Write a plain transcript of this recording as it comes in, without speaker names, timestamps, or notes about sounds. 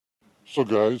So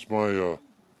guys, my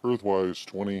Earthwise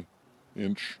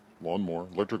 20-inch lawnmower,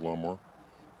 electric lawnmower,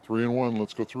 3-in-1,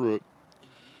 let's go through it.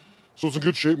 So it's in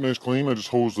good shape, nice clean. I just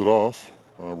hosed it off,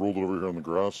 rolled it over here on the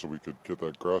grass so we could get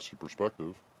that grassy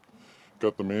perspective.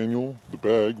 Got the manual, the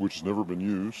bag, which has never been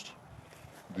used.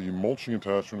 The mulching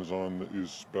attachment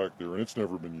is back there and it's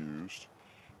never been used.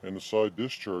 And the side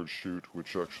discharge chute,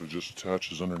 which actually just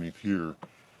attaches underneath here,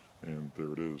 and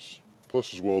there it is.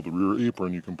 Plus as well the rear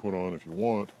apron you can put on if you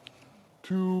want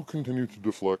to continue to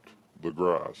deflect the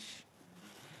grass.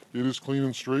 It is clean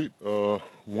and straight.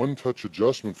 One touch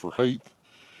adjustment for height.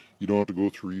 You don't have to go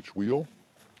through each wheel.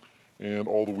 And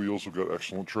all the wheels have got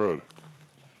excellent tread.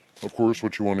 Of course,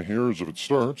 what you want to hear is if it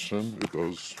starts, and it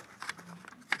does.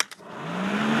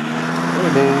 And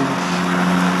it moves.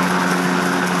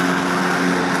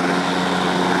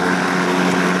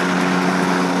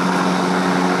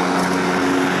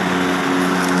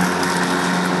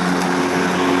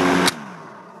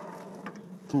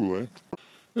 Cool, eh?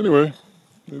 Anyway,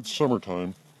 it's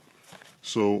summertime,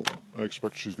 so I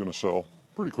expect she's going to sell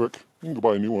pretty quick. You can go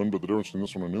buy a new one, but the difference between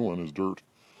this one and a new one is dirt.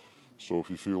 So if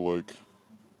you feel like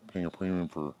paying a premium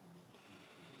for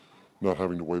not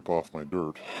having to wipe off my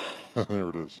dirt, there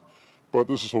it is. But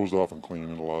this is hosed off and clean,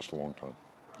 and it'll last a long time.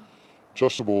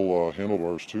 Adjustable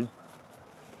handlebars too.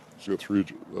 It's got three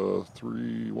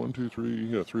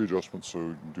adjustments, so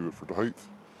you can do it for the height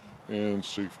and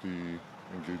safety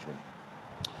engagement.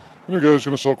 Anyway guys,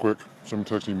 gonna sell quick. Send me a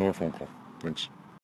text, email, or phone call. Thanks.